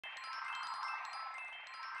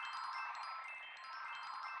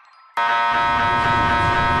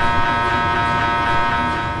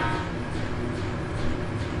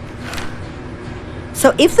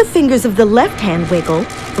So if the fingers of the left hand wiggle,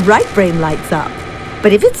 right brain lights up.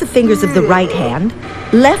 But if it's the fingers of the right hand,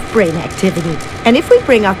 left brain activity. And if we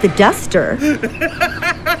bring out the duster,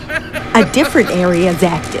 a different area is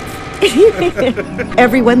active.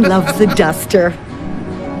 Everyone loves the duster.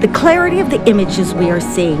 The clarity of the images we are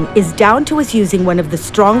seeing is down to us using one of the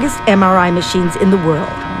strongest MRI machines in the world.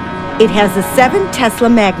 It has a 7 Tesla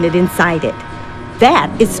magnet inside it.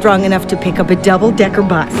 That is strong enough to pick up a double-decker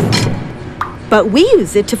bus. But we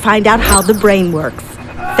use it to find out how the brain works.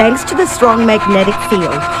 Thanks to the strong magnetic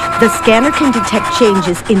field, the scanner can detect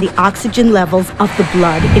changes in the oxygen levels of the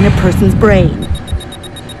blood in a person's brain.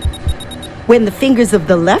 When the fingers of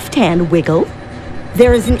the left hand wiggle,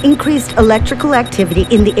 there is an increased electrical activity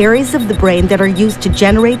in the areas of the brain that are used to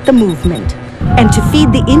generate the movement. And to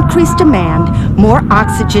feed the increased demand, more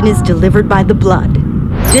oxygen is delivered by the blood.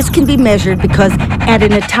 This can be measured because at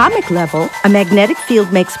an atomic level, a magnetic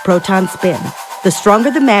field makes protons spin. The stronger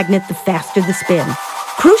the magnet, the faster the spin.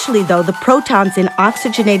 Crucially, though, the protons in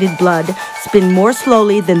oxygenated blood spin more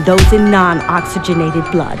slowly than those in non-oxygenated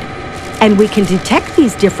blood. And we can detect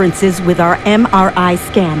these differences with our MRI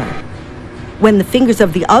scanner. When the fingers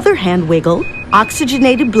of the other hand wiggle,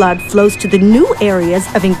 oxygenated blood flows to the new areas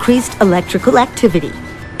of increased electrical activity.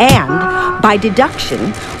 And, by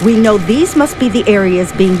deduction, we know these must be the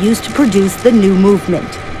areas being used to produce the new movement.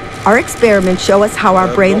 Our experiments show us how our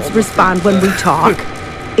brains respond when we talk,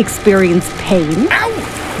 experience pain,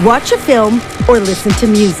 watch a film, or listen to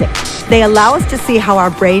music. They allow us to see how our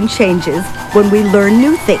brain changes when we learn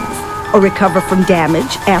new things or recover from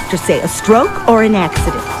damage after, say, a stroke or an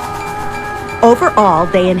accident. Overall,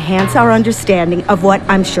 they enhance our understanding of what,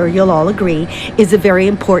 I'm sure you'll all agree, is a very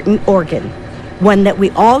important organ. One that we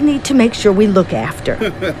all need to make sure we look after.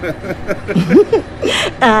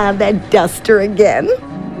 That duster again.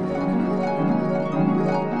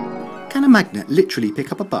 Can a magnet literally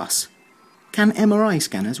pick up a bus? Can MRI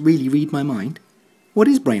scanners really read my mind? What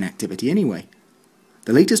is brain activity anyway?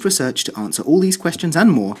 The latest research to answer all these questions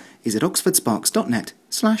and more is at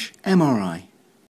oxfordsparks.net/MRI.